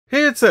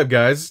Hey, what's up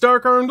guys, it's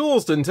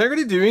DarkArmedDuelist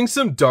Integrity doing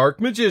some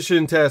Dark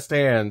Magician test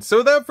hands. So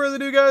without further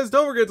ado guys,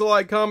 don't forget to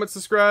like, comment,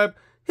 subscribe,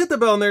 hit the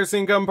bell in there so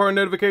you can become part of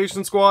the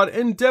notification squad,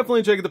 and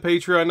definitely check out the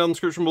Patreon down in the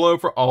description below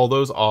for all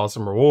those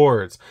awesome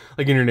rewards.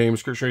 Like getting your name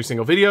description every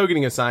single video,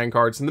 getting assigned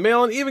cards in the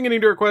mail, and even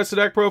getting to request a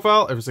deck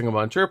profile every single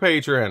month to your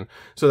Patreon.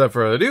 So without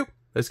further ado,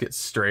 let's get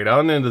straight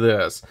on into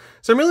this.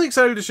 So I'm really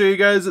excited to show you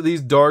guys these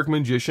Dark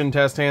Magician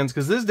test hands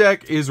because this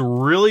deck is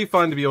really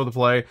fun to be able to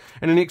play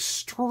and an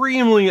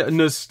extremely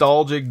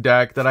nostalgic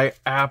deck that I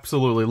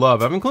absolutely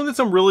love. I've included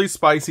some really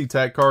spicy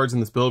tech cards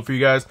in this build for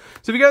you guys.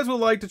 So if you guys would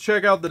like to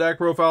check out the deck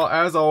profile,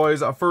 as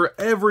always, for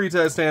every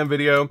test hand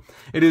video,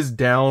 it is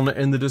down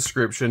in the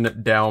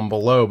description down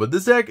below. But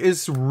this deck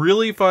is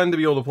really fun to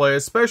be able to play,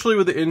 especially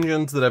with the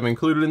engines that I've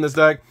included in this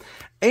deck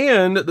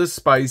and the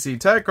spicy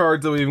tech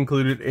cards that we've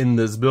included in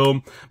this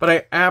build. But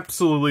I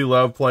absolutely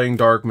love playing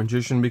Dark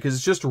Magician because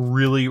it's just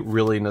really,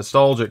 really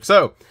nostalgic.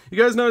 So,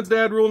 you guys know it's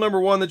dad rule number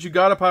one that you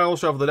gotta pile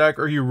shuffle the deck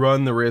or you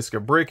run the risk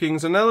of bricking.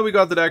 So now that we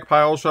got the deck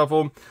pile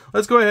shuffle,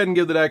 let's go ahead and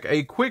give the deck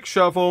a quick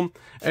shuffle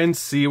and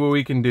see what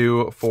we can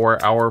do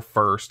for our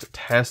first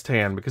test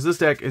hand, because this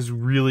deck is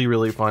really,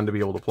 really fun to be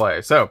able to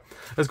play. So,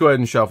 let's go ahead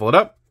and shuffle it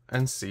up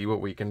and see what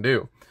we can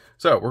do.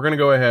 So, we're going to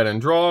go ahead and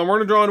draw, and we're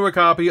going to draw into a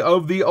copy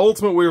of the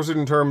Ultimate Wizard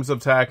in terms of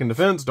attack and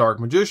defense, Dark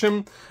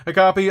Magician, a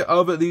copy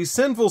of the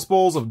Sinful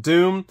Spoils of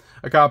Doom,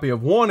 a copy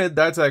of Wanted,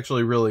 that's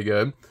actually really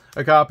good,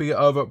 a copy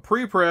of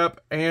Pre-Prep,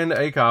 and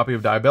a copy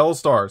of Diabell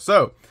Star.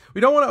 So,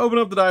 we don't want to open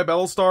up the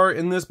Diabell Star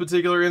in this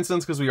particular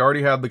instance because we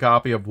already have the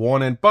copy of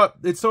Wanted, but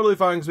it's totally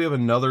fine because we have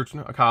another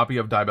copy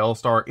of Diabell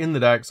Star in the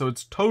deck, so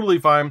it's totally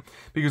fine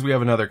because we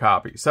have another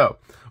copy. So,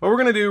 what we're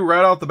going to do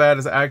right off the bat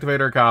is activate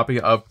our copy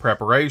of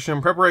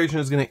Preparation. Preparation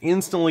is going to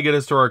instantly get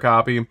us to our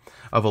copy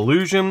of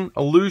Illusion.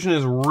 Illusion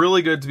is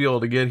really good to be able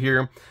to get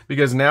here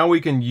because now we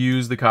can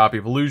use the copy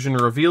of Illusion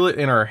to reveal it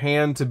in our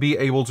hand to be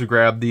able to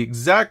grab the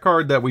exact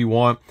card that we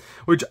want,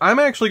 which I'm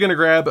actually going to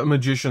grab a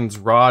Magician's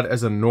Rod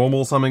as a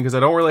normal summon because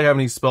I don't really have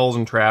any spells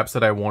and traps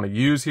that I want to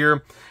use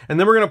here. And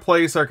then we're going to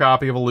place our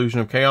copy of Illusion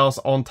of Chaos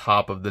on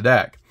top of the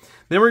deck.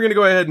 Then we're going to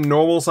go ahead and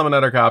normal summon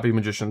out our copy of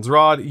Magician's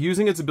Rod,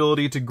 using its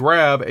ability to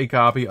grab a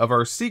copy of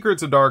our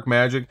Secrets of Dark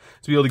Magic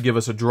to be able to give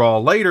us a draw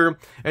later.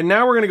 And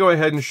now we're going to go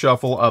ahead and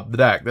shuffle up the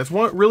deck. That's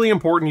really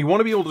important. You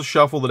want to be able to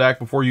shuffle the deck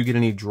before you get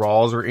any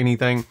draws or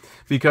anything,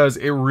 because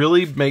it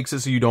really makes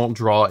it so you don't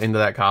draw into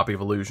that copy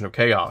of Illusion of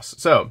Chaos.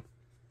 So,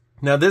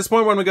 now at this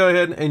point, we're going to go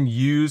ahead and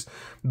use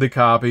the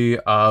copy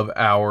of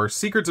our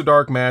Secrets of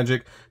Dark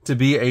Magic to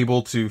be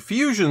able to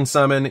fusion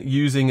summon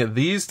using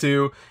these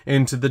two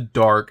into the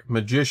Dark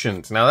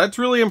Magicians. Now that's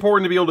really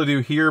important to be able to do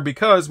here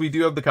because we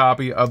do have the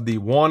copy of the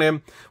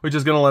Wanted, which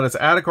is going to let us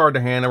add a card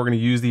to hand, and we're going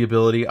to use the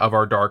ability of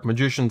our Dark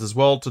Magicians as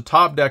well to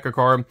top deck a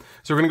card.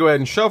 So we're going to go ahead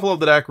and shuffle up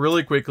the deck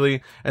really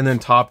quickly and then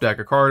top deck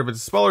a card. If it's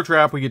a spell or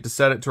trap, we get to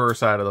set it to our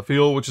side of the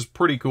field, which is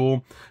pretty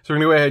cool. So we're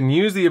going to go ahead and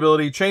use the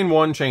ability Chain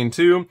 1, Chain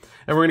 2,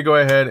 and we're going to go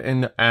ahead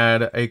and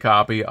add a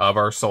copy of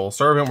our Soul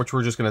Servant, which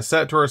we're just going to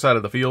set to our side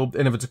of the field.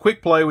 And if it's a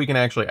quick play, we can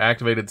actually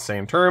activate at the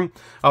same turn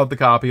of the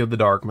copy of the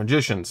Dark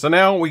Magician. So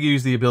now we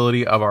use the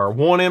ability of our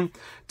Wanted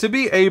to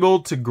be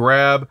able to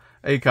grab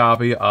a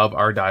copy of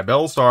our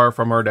Diabell Star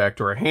from our deck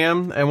to our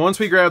hand. And once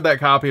we grab that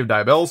copy of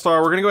Diabell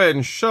Star, we're going to go ahead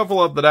and shuffle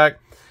up the deck,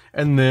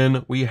 and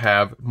then we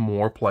have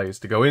more plays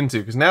to go into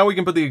because now we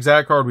can put the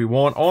exact card we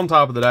want on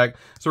top of the deck.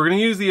 So we're going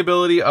to use the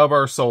ability of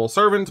our Soul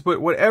Servant to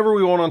put whatever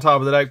we want on top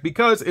of the deck.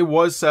 Because it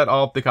was set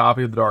off the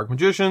copy of the Dark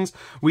Magicians,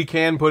 we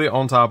can put it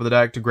on top of the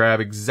deck to grab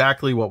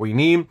exactly what we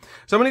need.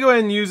 So I'm going to go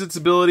ahead and use its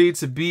ability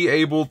to be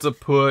able to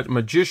put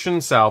Magician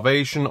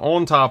Salvation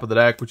on top of the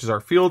deck, which is our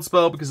field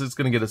spell, because it's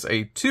going to get us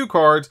 2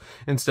 cards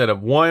instead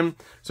of 1.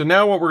 So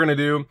now what we're going to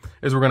do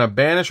is we're going to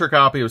banish our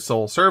copy of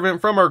Soul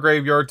Servant from our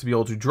graveyard to be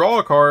able to draw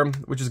a card,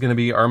 which is going to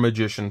be our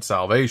Magician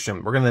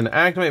Salvation. We're going to then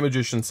activate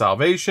Magician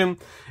Salvation,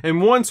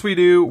 and once we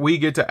do, we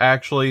get to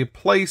actually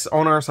place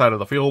on our side of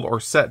the field, or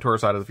set to our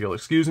side of the field,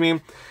 excuse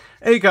me,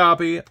 a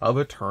copy of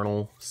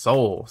Eternal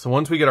Soul. So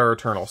once we get our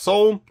Eternal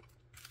Soul,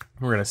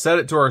 we're going to set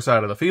it to our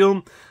side of the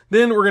field.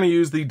 Then we're going to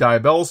use the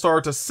Diabell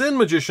Star to send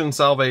Magician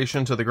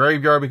Salvation to the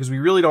graveyard because we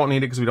really don't need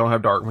it because we don't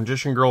have Dark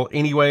Magician Girl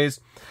anyways,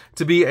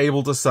 to be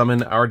able to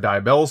summon our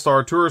Diabell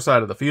Star to our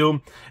side of the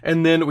field.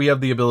 And then we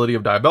have the ability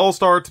of Diabell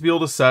Star to be able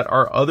to set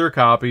our other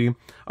copy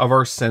of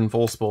our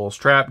Sinful Spoils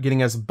Trap,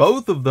 getting us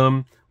both of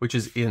them, which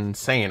is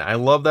insane. I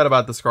love that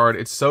about this card.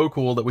 It's so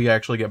cool that we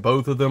actually get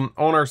both of them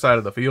on our side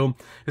of the field,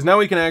 because now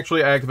we can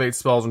actually activate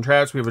spells and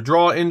traps. We have a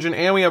draw engine,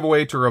 and we have a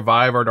way to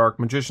revive our Dark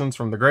Magicians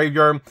from the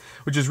graveyard,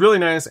 which is really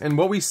nice. And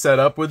what we set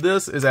up with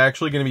this is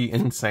actually going to be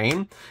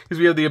insane, because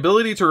we have the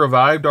ability to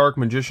revive Dark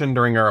Magician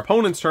during our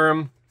opponent's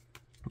turn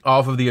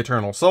off of the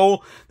Eternal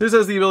Soul. This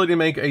has the ability to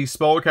make a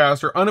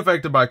spellcaster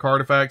unaffected by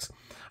card effects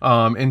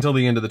until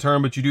the end of the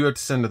turn, but you do have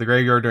to send to the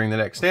graveyard during the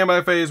next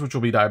standby phase, which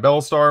will be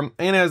Diabell Star,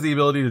 and has the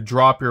ability to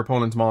drop your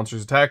opponent's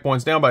monster's attack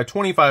points down by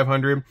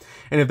 2,500,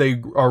 and if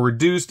they are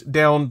reduced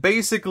down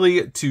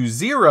basically to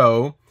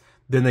 0,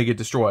 then they get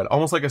destroyed.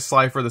 Almost like a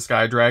Slifer the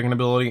Sky Dragon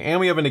ability, and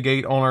we have a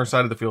negate on our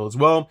side of the field as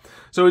well.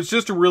 So it's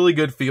just a really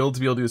good field to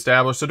be able to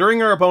establish. So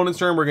during our opponent's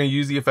turn, we're going to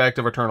use the effect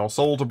of Eternal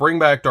Soul to bring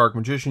back Dark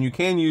Magician. You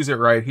can use it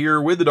right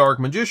here with the Dark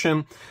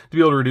Magician to be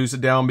able to reduce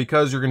it down,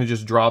 because you're going to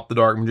just drop the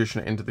Dark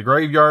Magician into the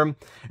graveyard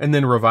and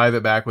then revive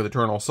it back with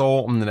Eternal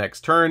Soul on the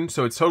next turn.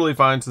 So it's totally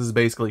fine. So this is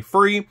basically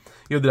free.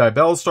 You have the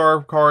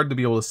Diabellstar card to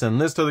be able to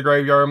send this to the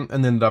graveyard,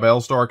 and then the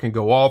Diabellstar can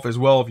go off as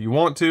well if you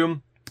want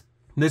to.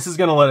 This is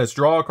going to let us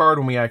draw a card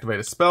when we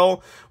activate a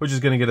spell, which is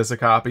going to get us a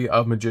copy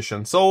of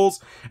Magician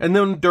Souls. And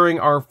then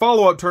during our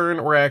follow-up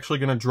turn, we're actually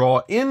going to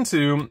draw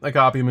into a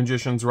copy of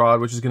Magician's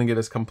Rod, which is going to get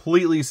us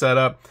completely set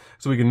up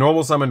so we can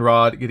normal summon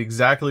Rod, get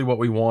exactly what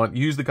we want,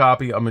 use the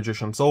copy of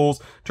Magician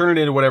Souls, turn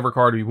it into whatever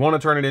card we want to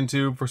turn it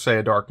into, for say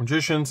a Dark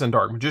Magician, send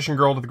Dark Magician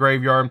Girl to the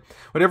graveyard.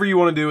 Whatever you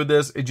want to do with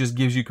this, it just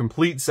gives you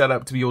complete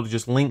setup to be able to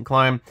just link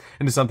climb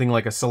into something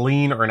like a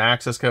Celine or an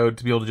access code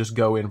to be able to just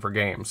go in for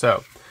game.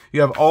 So you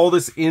have all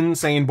this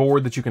insane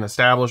board that you can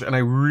establish, and I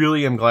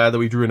really am glad that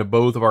we drew into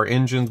both of our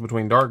engines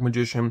between Dark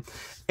Magician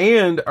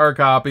and our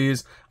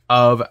copies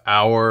of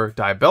our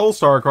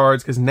Diabellstar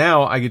cards, because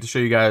now I get to show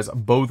you guys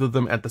both of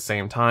them at the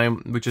same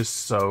time, which is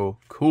so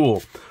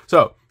cool.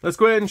 So let's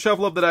go ahead and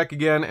shuffle up the deck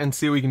again and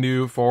see what we can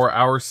do for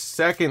our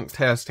second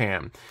test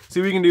hand. See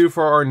what we can do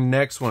for our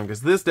next one,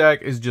 because this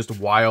deck is just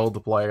wild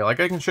to play. Like,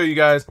 I can show you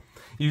guys,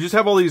 you just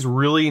have all these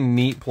really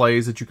neat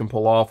plays that you can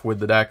pull off with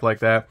the deck like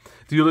that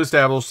to be able to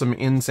establish some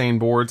insane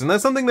boards. And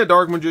that's something that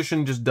Dark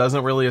Magician just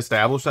doesn't really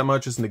establish that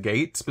much, is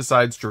negates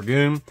besides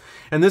Dragoon.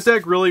 And this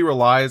deck really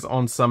relies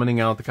on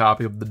summoning out the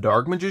copy of the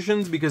Dark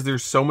Magicians, because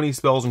there's so many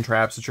spells and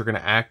traps that you're going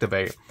to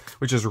activate,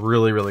 which is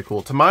really, really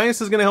cool.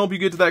 Timaeus is going to help you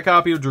get to that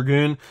copy of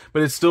Dragoon,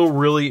 but it's still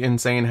really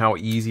insane how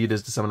easy it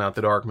is to summon out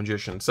the Dark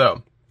Magician.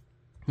 So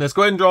let's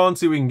go ahead and draw and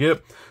see what we can get.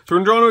 So we're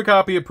going to draw into a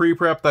copy of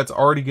Pre-Prep. That's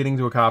already getting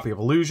to a copy of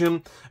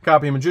Illusion. A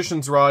copy of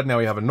Magician's Rod. Now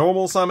we have a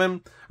normal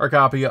summon. Our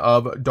copy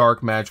of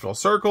Dark Magical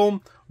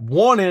Circle.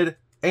 Wanted.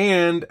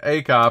 And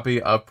a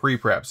copy of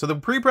Pre-Prep. So the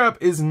Pre-Prep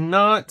is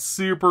not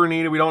super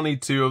needed. We don't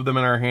need two of them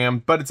in our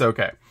hand, but it's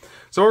okay.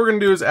 So what we're going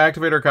to do is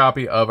activate our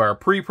copy of our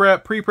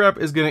Pre-Prep. Pre-Prep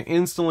is going to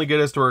instantly get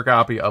us to our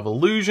copy of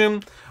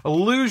Illusion.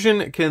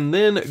 Illusion can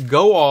then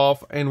go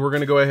off, and we're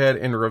going to go ahead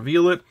and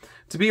reveal it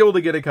to be able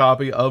to get a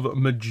copy of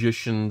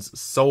Magician's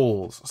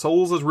Souls.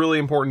 Souls is really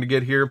important to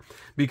get here,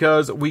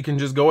 because we can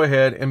just go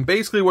ahead and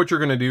basically what you're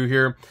going to do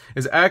here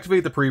is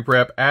activate the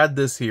Pre-Prep, add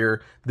this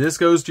here, this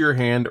goes to your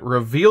hand,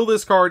 reveal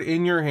this card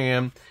in your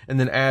hand, and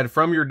then add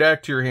from your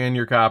deck to your hand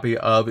your copy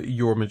of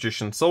your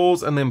Magician's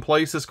Souls, and then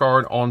place this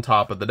card on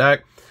top of the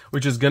deck,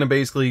 which is going to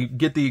basically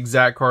get the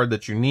exact card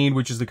that you need,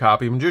 which is the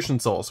copy of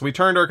Magician's Soul. So we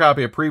turned our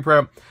copy of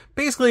Pre-Prep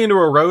basically into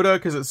a Rhoda,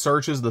 because it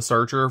searches the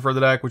searcher for the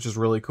deck, which is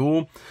really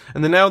cool.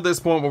 And then now at this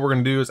point, what we're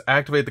going to do is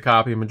activate the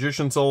copy of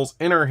Magician's Souls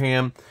in our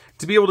hand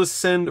to be able to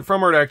send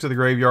from our deck to the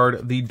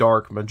graveyard the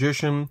Dark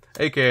Magician,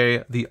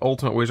 aka the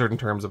ultimate wizard in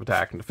terms of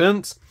attack and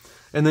defense,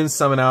 and then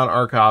summon out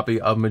our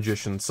copy of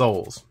Magician's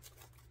Souls.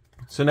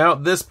 So now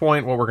at this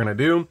point, what we're going to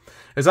do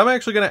is I'm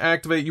actually going to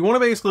activate, you want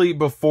to basically,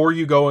 before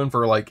you go in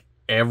for like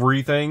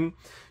everything,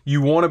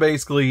 you want to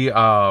basically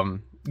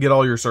get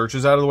all your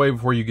searches out of the way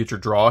before you get your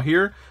draw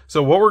here.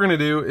 So what we're going to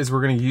do is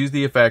we're going to use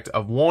the effect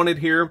of Wanted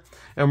here,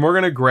 and we're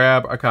going to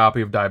grab a copy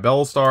of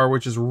Diabellstar,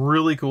 which is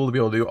really cool to be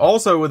able to do.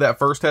 Also, with that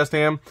first test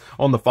hand,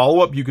 on the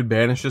follow-up, you could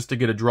banish this to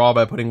get a draw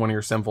by putting one of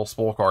your Sinful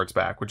Spoil cards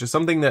back, which is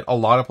something that a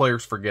lot of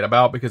players forget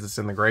about because it's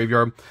in the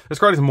graveyard. This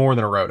card is more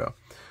than a Rhoda.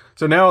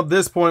 So now at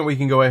this point, we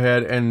can go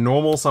ahead and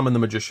normal summon the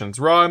Magician's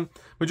Rod.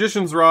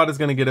 Magician's Rod is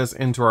going to get us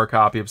into our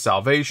copy of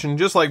Salvation,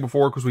 just like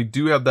before, because we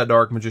do have that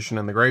Dark Magician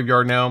in the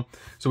graveyard now.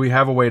 So we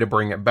have a way to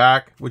bring it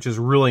back, which is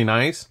really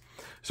nice.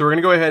 So we're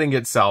going to go ahead and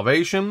get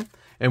Salvation.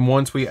 And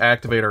once we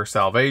activate our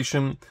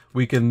Salvation,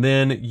 we can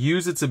then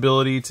use its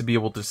ability to be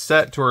able to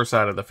set to our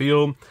side of the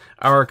field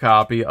our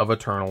copy of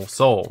Eternal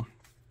Soul,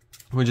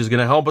 which is going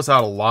to help us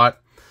out a lot,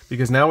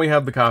 because now we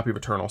have the copy of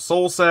Eternal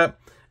Soul set,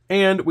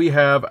 and we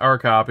have our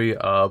copy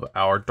of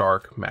our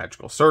Dark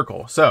Magical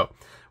Circle. So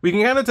we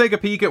can kind of take a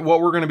peek at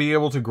what we're going to be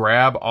able to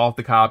grab off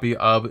the copy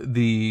of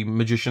the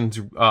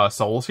Magician's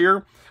Souls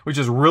here, which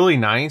is really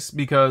nice,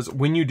 because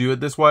when you do it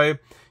this way,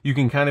 you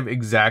can kind of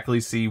exactly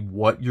see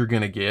what you're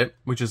going to get,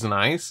 which is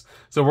nice.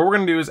 So what we're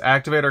going to do is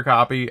activate our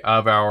copy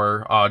of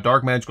our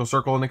Dark Magical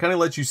Circle, and it kind of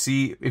lets you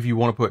see if you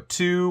want to put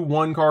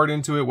one card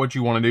into it, what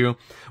you want to do,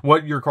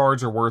 what your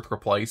cards are worth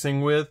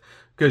replacing with,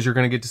 because you're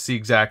going to get to see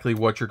exactly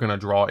what you're going to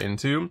draw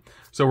into.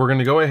 So we're going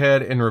to go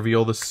ahead and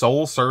reveal the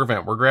Soul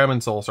Servant. We're grabbing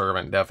Soul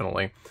Servant,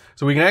 definitely.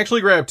 So we can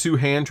actually grab 2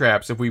 hand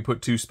traps if we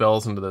put 2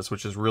 spells into this,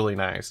 which is really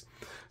nice.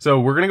 So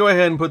we're going to go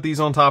ahead and put these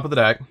on top of the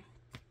deck.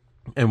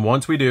 And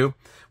once we do,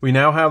 we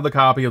now have the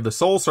copy of the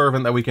Soul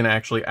Servant that we can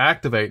actually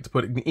activate to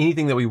put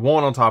anything that we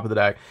want on top of the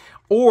deck.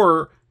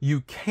 Or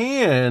you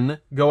can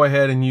go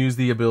ahead and use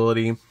the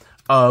ability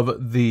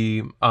of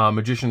the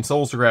Magician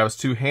Souls to grab us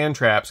 2 hand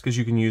traps, because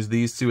you can use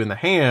these 2 in the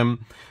hand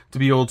to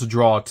be able to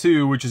draw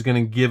 2, which is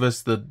going to give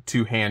us the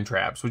 2 hand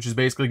traps, which is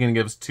basically going to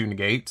give us 2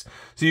 negates.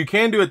 So you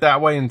can do it that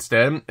way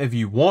instead if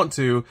you want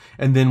to,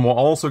 and then we'll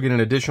also get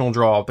an additional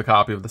draw of the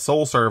copy of the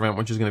Soul Servant,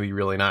 which is going to be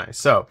really nice.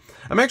 So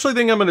I'm actually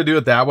thinking I'm going to do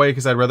it that way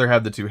because I'd rather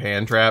have the 2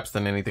 hand traps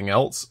than anything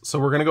else. So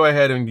we're going to go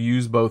ahead and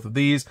use both of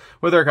these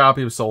with our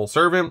copy of Soul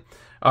Servant,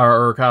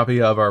 or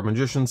copy of our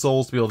Magician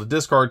Souls to be able to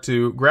discard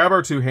 2, grab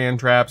our 2 hand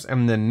traps,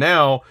 and then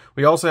now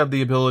we also have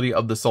the ability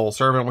of the Soul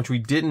Servant, which we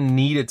didn't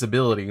need its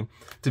ability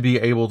to be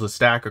able to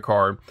stack a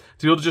card,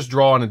 to be able to just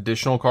draw an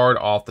additional card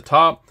off the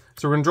top.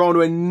 So we're going to draw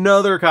into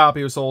another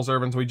copy of Soul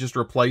Servant, so we just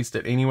replaced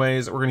it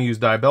anyways. We're going to use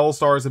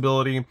Diabellstar's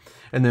ability,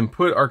 and then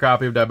put our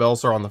copy of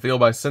Diabellstar on the field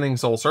by sending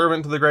Soul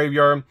Servant to the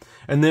graveyard,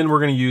 and then we're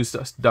going to use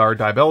our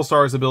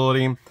Diabellstar's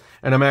ability,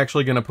 and I'm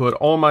actually going to put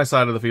on my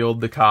side of the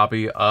field the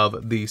copy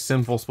of the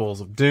Sinful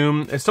Spells of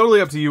Doom. It's totally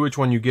up to you which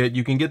one you get.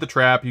 You can get the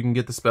trap, you can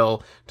get the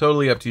spell,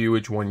 totally up to you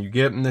which one you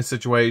get in this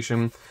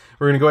situation.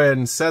 We're going to go ahead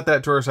and set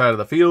that to our side of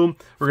the field.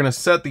 We're going to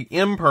set the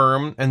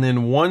Imperm, and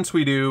then once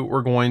we do,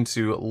 we're going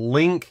to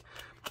link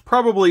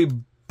probably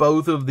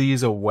both of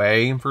these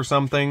away for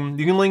something.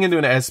 You can link into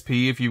an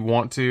SP if you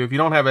want to. If you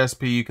don't have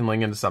SP, you can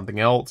link into something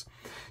else.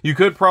 You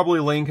could probably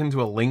link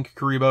into a Link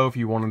Karibo if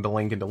you wanted to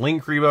link into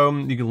Link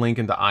Karibo. You can link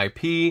into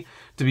IP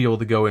to be able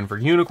to go in for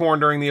Unicorn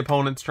during the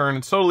opponent's turn.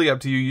 It's totally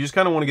up to you. You just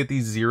kind of want to get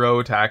these 0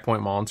 attack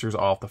point monsters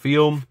off the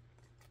field,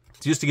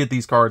 just to get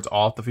these cards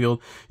off the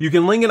field. You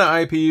can link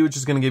into IP, which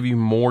is going to give you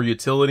more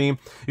utility.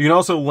 You can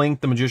also link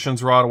the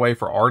Magician's Rod away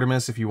for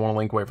Artemis if you want to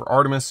link away for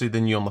Artemis. So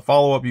then you, on the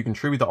follow-up, you can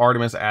tribute the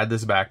Artemis, add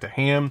this back to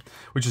hand,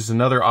 which is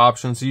another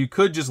option. So you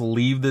could just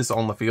leave this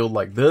on the field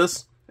like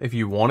this if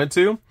you wanted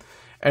to,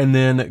 and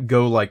then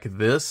go like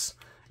this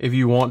if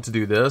you want to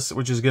do this,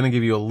 which is going to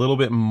give you a little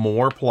bit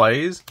more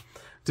plays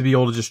to be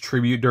able to just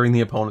tribute during the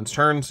opponent's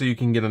turn, so you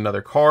can get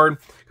another card,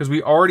 because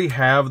we already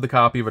have the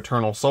copy of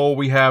Eternal Soul.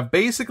 We have,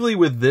 basically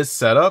with this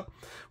setup,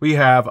 we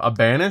have a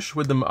Banish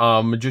with the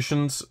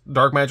Magician's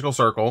Dark Magical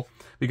Circle,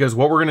 because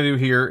what we're going to do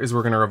here is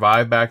we're going to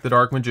revive back the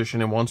Dark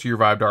Magician, and once you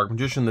revive Dark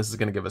Magician, this is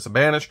going to give us a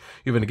Banish.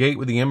 You have a Negate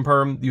with the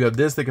Imperm. You have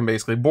this that can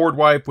basically board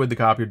wipe with the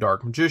copy of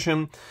Dark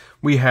Magician.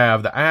 We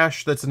have the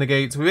Ash that's a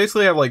Negate. So we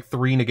basically have like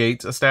 3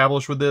 Negates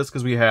established with this,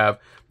 because we have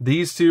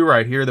these 2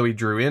 right here that we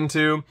drew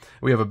into.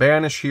 We have a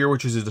Banish here,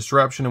 which is a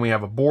Disruption, and we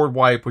have a board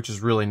wipe, which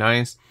is really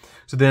nice.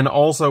 So then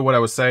also what I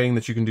was saying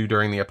that you can do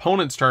during the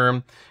opponent's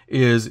turn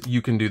is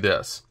you can do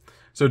this.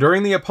 So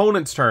during the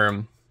opponent's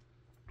turn,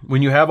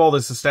 when you have all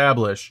this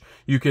established,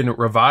 you can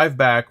revive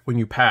back when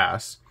you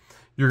pass.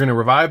 You're going to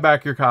revive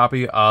back your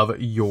copy of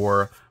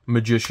your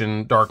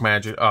Magician, Dark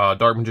Magician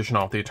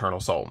off the Eternal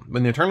Soul.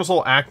 When the Eternal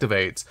Soul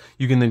activates,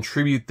 you can then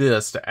tribute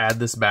this to add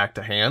this back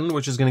to hand,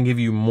 which is going to give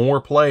you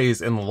more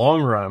plays in the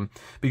long run,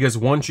 because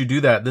once you do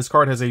that, this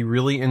card has a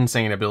really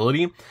insane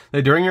ability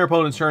that during your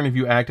opponent's turn, if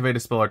you activate a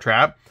spell or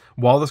trap,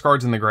 while this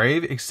card's in the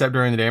grave, except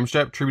during the damage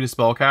step, tribute a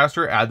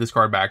spellcaster, add this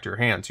card back to your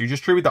hand. So you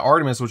just tribute the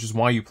Artemis, which is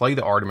why you play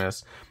the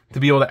Artemis, to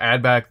be able to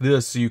add back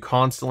this, so you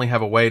constantly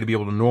have a way to be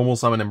able to normal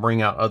summon and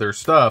bring out other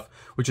stuff,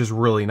 which is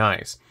really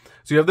nice.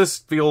 So you have this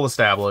field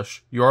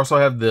established. You also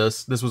have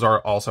this. This was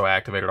also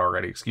activated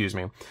already, excuse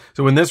me.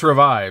 So when this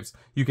revives,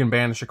 you can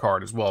banish a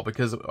card as well,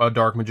 because a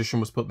Dark Magician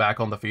was put back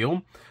on the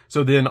field.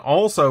 So then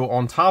also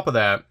on top of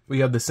that, we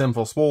have the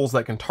Sinful Spells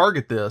that can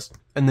target this,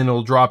 and then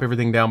it'll drop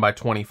everything down by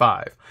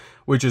 25,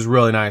 which is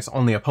really nice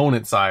on the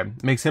opponent's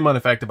side. Makes him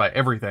unaffected by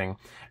everything.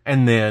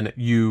 And then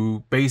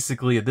you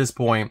basically, at this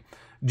point,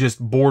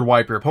 just board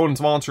wipe your opponent's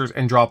monsters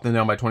and drop them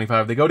down by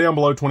 25. If they go down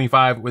below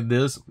 25 with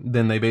this,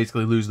 then they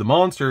basically lose the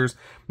monsters.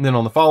 And then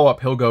on the follow-up,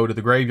 he'll go to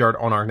the graveyard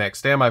on our next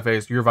standby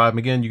phase. You revive him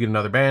again, you get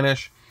another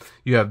Banish.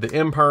 You have the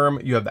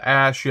Imperm, you have the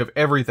Ash, you have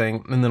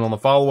everything. And then on the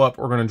follow-up,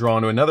 we're going to draw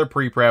into another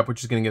pre-prep,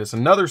 which is going to get us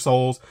another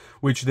Souls,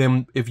 which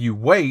then, if you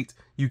wait,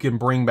 you can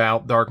bring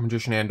out Dark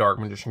Magician and Dark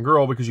Magician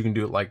Girl, because you can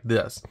do it like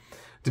this,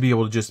 to be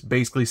able to just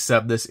basically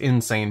set this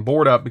insane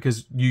board up,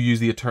 because you use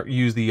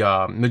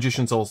the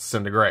Magician Souls to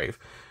send to grave.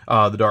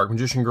 The Dark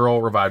Magician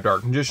Girl, revive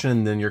Dark Magician,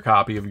 and then your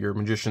copy of your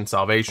Magician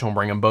Salvation will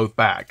bring them both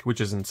back,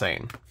 which is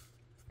insane.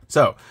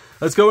 So,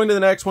 let's go into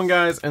the next one,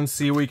 guys, and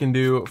see what we can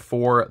do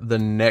for the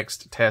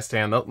next test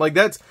hand. Like,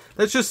 that's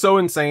just so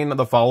insane,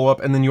 the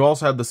follow-up. And then you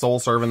also have the Soul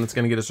Servant that's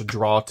going to get us a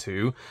draw,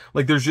 too.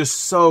 Like, there's just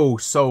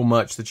so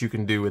much that you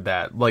can do with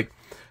that. Like,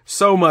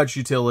 so much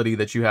utility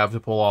that you have to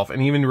pull off,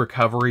 and even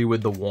recovery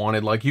with the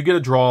Wanted. Like, you get a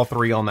draw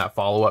 3 on that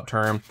follow-up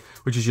turn,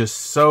 which is just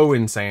so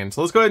insane.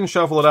 So let's go ahead and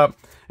shuffle it up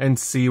and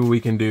see what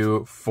we can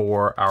do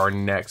for our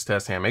next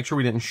test hand. Make sure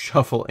we didn't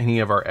shuffle any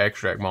of our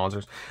extract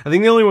monsters. I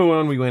think the only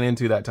one we went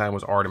into that time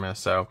was Artemis,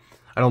 so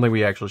I don't think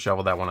we actually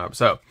shuffled that one up.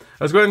 So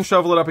let's go ahead and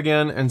shuffle it up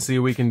again and see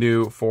what we can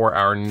do for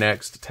our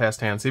next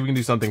test hand. See if we can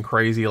do something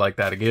crazy like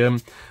that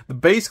again.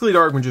 Basically,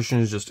 Dark Magician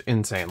is just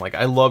insane. Like,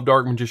 I love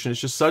Dark Magician. It's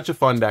just such a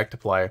fun deck to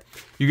play.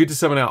 You get to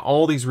summon out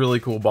all these really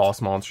cool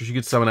boss monsters. You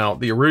get to summon out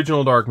the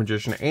original Dark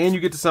Magician, and you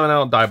get to summon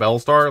out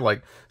Diabellstar.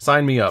 Like,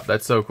 sign me up.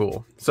 That's so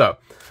cool. So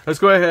let's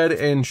go ahead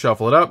and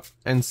shuffle it up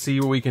and see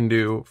what we can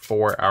do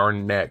for our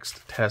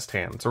next test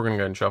hand. So we're going to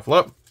go ahead and shuffle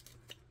up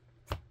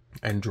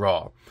and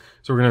draw.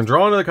 So we're going to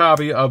draw another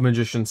copy of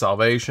Magician's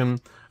Salvation,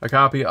 a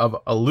copy of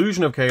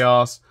Illusion of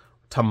Chaos,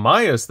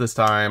 Timaeus this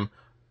time,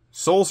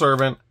 Soul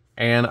Servant,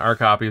 and our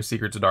copy of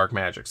Secrets of Dark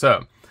Magic.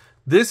 So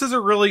this is a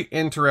really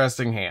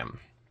interesting hand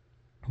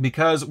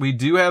because we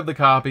do have the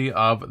copy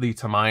of the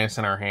Timaeus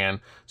in our hand,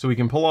 so we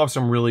can pull off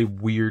some really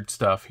weird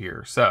stuff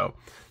here. So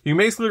you can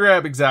basically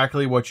grab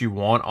exactly what you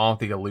want off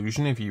the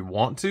Illusion if you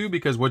want to,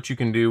 because what you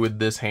can do with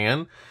this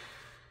hand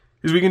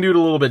is we can do it a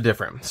little bit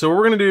different. So what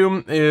we're going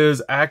to do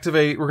is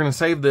activate, we're going to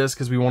save this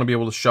because we want to be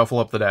able to shuffle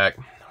up the deck.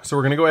 So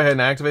we're going to go ahead and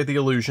activate the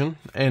Illusion.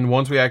 And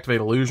once we activate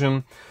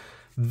Illusion,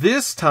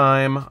 this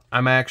time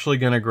I'm actually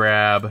going to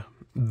grab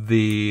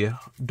the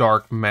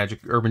Dark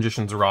Magic or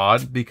Magician's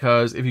Rod,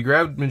 because if you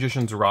grab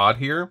Magician's Rod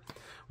here,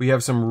 we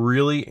have some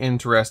really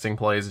interesting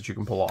plays that you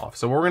can pull off.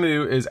 So what we're going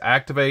to do is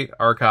activate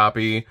our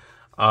copy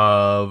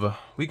of,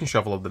 we can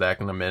shuffle up the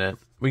deck in a minute.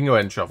 We can go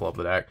ahead and shuffle up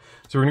the deck.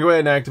 So we're going to go ahead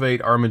and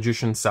activate our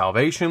Magician's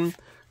Salvation,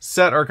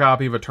 set our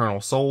copy of Eternal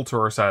Soul to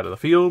our side of the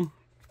field,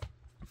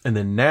 and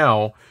then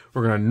now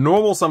we're going to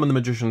normal summon the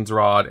Magician's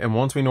Rod, and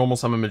once we normal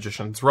summon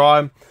Magician's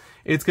Rod,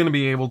 it's going to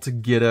be able to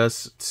get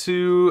us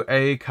to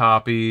a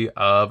copy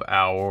of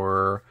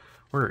our,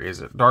 where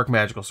is it? Dark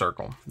Magical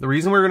Circle. The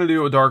reason we're going to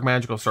do a Dark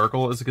Magical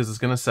Circle is because it's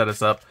going to set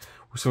us up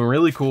with some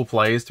really cool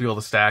plays to be able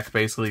to stack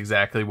basically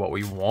exactly what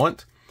we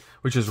want,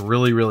 which is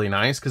really, really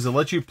nice because it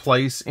lets you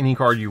place any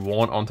card you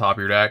want on top of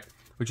your deck,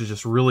 which is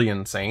just really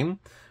insane.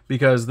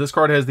 Because this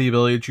card has the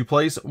ability to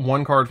place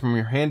one card from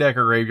your hand, deck,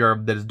 or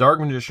graveyard that is Dark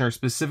Magician, or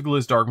specifically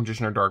is Dark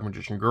Magician or Dark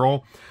Magician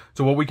Girl.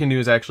 So what we can do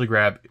is actually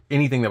grab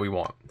anything that we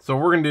want. So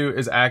what we're going to do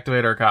is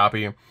activate our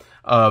copy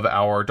of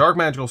our Dark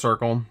Magical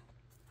Circle,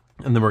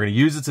 and then we're going to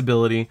use its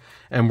ability,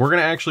 and we're going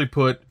to actually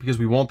put, because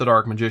we want the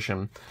Dark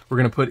Magician, we're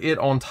going to put it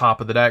on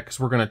top of the deck, because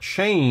we're going to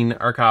chain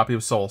our copy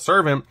of Soul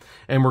Servant,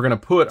 and we're going to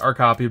put our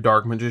copy of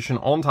Dark Magician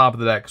on top of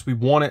the deck, because we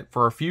want it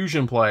for a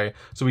fusion play,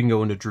 so we can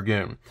go into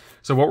Dragoon.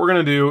 So what we're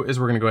going to do is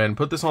we're going to go ahead and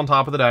put this on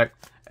top of the deck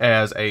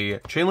as a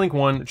Chain Link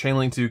 1, Chain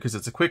Link 2, because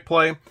it's a quick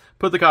play,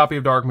 put the copy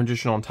of Dark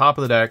Magician on top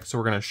of the deck, so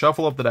we're going to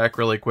shuffle up the deck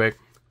really quick,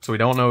 so we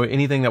don't know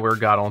anything that we've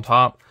got on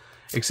top,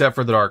 except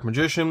for the Dark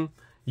Magician.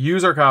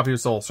 Use our copy of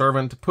Soul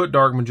Servant to put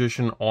Dark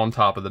Magician on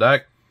top of the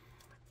deck.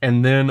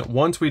 And then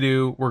once we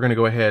do, we're going to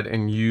go ahead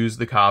and use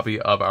the copy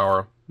of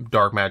our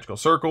Dark Magical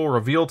Circle,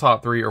 reveal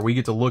top 3, or we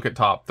get to look at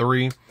top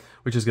 3,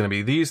 which is going to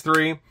be these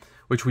 3,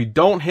 which we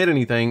don't hit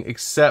anything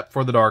except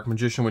for the Dark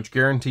Magician, which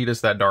guaranteed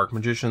us that Dark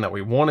Magician that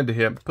we wanted to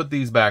hit. Put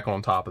these back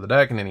on top of the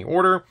deck in any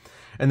order.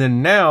 And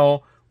then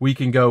now we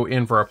can go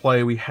in for our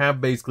play. We have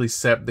basically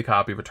set the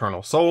copy of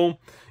Eternal Soul.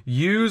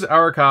 Use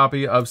our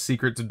copy of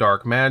Secrets of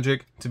Dark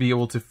Magic to be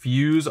able to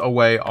fuse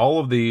away all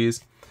of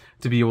these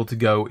to be able to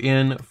go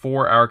in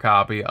for our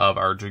copy of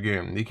our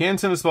Dragoon. You can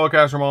send a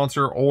spellcaster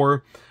monster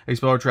or a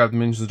spell or trap that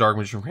mentions Dark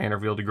Magician from hand or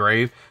field to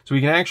grave. So we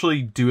can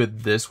actually do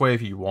it this way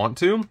if you want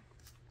to.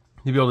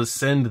 You'll be able to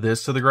send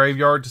this to the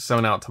graveyard to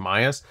summon out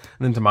Timaeus.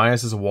 And then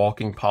Timaeus is a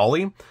walking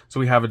poly, so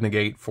we have a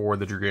negate for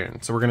the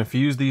Dragoon. So we're going to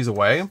fuse these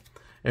away.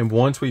 And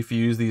once we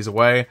fuse these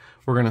away,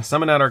 we're going to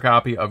summon out our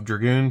copy of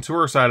Dragoon to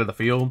our side of the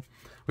field,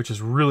 which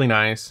is really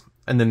nice.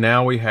 And then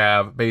now we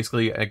have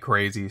basically a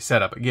crazy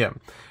setup again.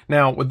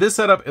 Now, with this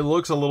setup, it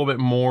looks a little bit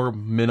more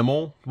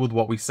minimal with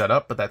what we set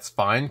up, but that's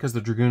fine because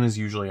the Dragoon is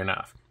usually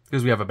enough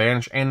because we have a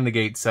banish and a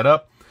negate set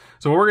up.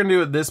 So what we're going to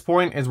do at this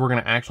point is we're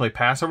going to actually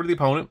pass over to the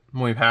opponent.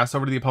 When we pass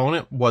over to the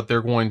opponent, what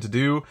they're going to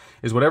do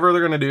is whatever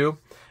they're going to do,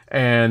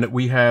 and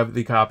we have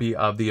the copy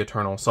of the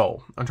Eternal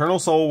Soul. Eternal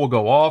Soul will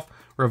go off,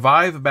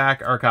 revive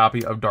back our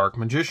copy of Dark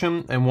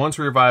Magician, and once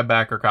we revive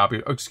back our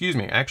copy,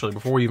 actually,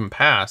 before we even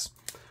pass,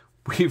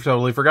 we've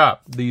totally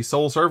forgot the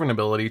Soul Servant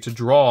ability to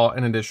draw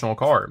an additional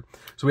card.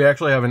 So we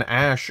actually have an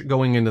Ash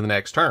going into the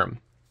next turn.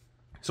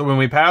 So when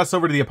we pass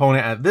over to the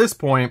opponent at this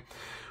point,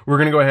 we're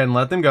going to go ahead and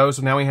let them go.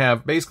 So now we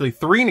have basically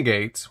 3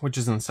 negates, which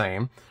is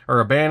insane, or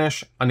a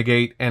banish, a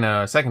negate, and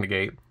a second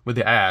negate with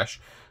the Ash.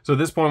 So at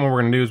this point, what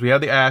we're going to do is we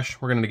have the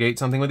Ash. We're going to negate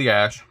something with the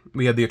Ash.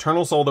 We have the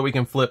Eternal Soul that we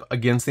can flip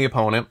against the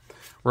opponent,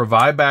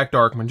 revive back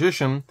Dark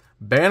Magician,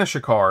 banish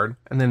a card,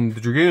 and then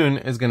the Dragoon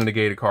is going to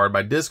negate a card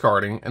by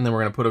discarding, and then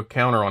we're going to put a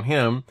counter on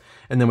him,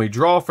 and then we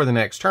draw for the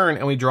next turn,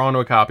 and we draw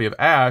into a copy of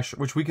Ash,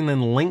 which we can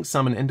then link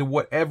summon into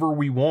whatever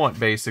we want,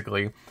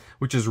 basically,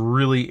 which is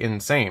really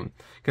insane.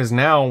 Because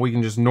now we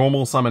can just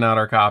normal summon out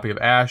our copy of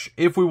Ash.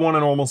 If we want to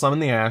normal summon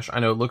the Ash, I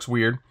know it looks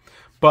weird,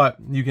 but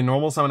you can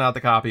normal summon out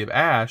the copy of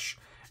Ash,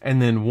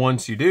 and then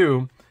once you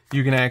do,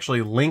 you can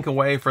actually link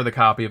away for the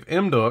copy of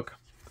Mdook,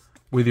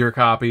 with your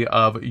copy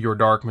of your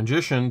Dark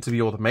Magician to be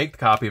able to make the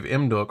copy of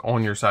Imduk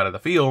on your side of the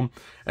field.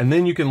 And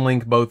then you can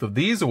link both of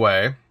these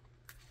away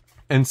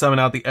and summon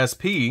out the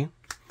SP.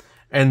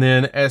 And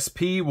then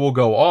SP will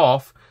go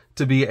off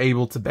to be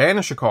able to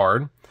banish a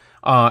card.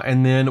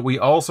 And then we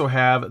also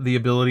have the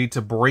ability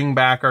to bring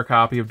back our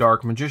copy of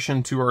Dark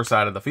Magician to our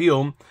side of the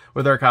field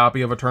with our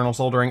copy of Eternal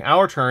Soul during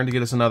our turn to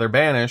get us another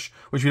banish,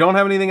 which we don't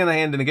have anything in the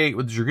hand to negate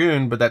with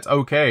Dragoon, but that's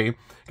okay,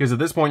 because at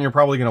this point you're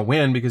probably going to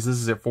win because this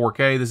is at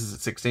 4K, this is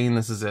at 16,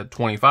 this is at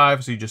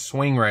 25, so you just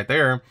swing right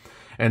there,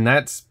 and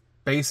that's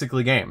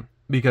basically game.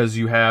 Because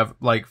you have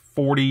like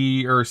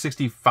 40 or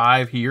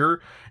 65 here,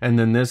 and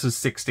then this is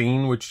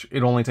 16, which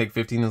it only take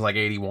 15 is like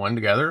 81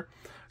 together.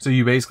 So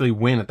you basically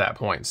win at that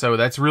point. So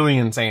that's really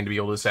insane to be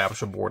able to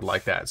establish a board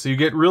like that. So you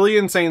get really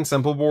insane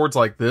simple boards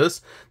like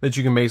this that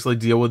you can basically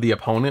deal with the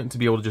opponent to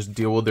be able to just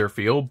deal with their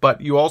field. But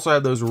you also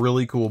have those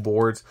really cool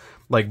boards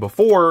like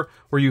before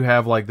where you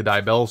have like the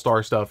Diabell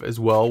Star stuff as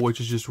well, which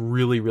is just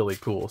really, really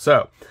cool.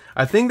 So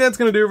I think that's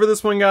going to do it for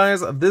this one,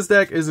 guys. This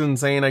deck is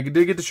insane. I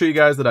did get to show you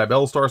guys the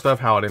Diabell Star stuff,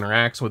 how it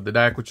interacts with the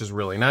deck, which is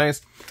really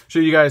nice. Show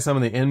you guys some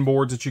of the end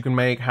boards that you can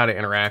make, how to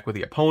interact with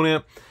the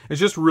opponent. It's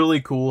just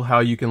really cool how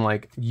you can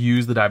like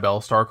use the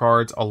Diabell Star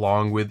cards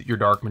along with your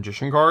Dark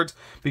Magician cards,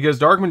 because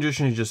Dark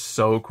Magician is just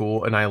so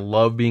cool, and I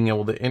love being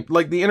able to,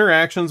 like, the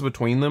interactions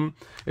between them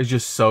is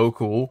just so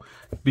cool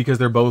because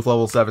they're both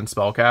level 7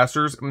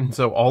 spellcasters, and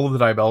so all of the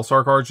Diabell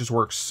Star cards just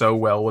work so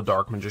well with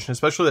Dark Magician,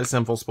 especially that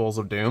Sinful Spells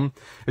of Doom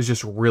is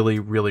just really,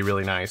 really,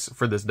 really nice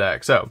for this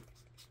deck. So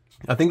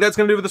I think that's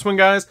going to do for this one,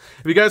 guys.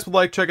 If you guys would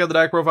like, check out the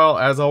deck profile.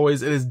 As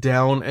always, it is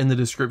down in the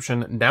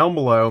description down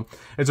below.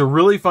 It's a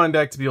really fun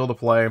deck to be able to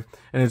play,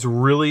 and it's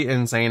really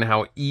insane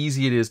how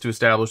easy it is to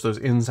establish those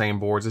insane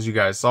boards, as you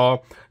guys saw,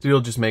 to be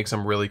able to just make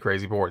some really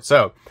crazy boards.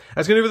 So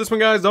that's going to do for this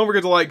one, guys. Don't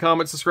forget to like,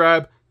 comment,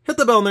 subscribe, hit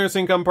the bell in there so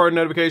you can become part of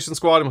the notification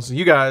squad, and we'll see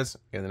you guys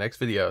in the next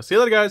video. See you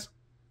later, guys.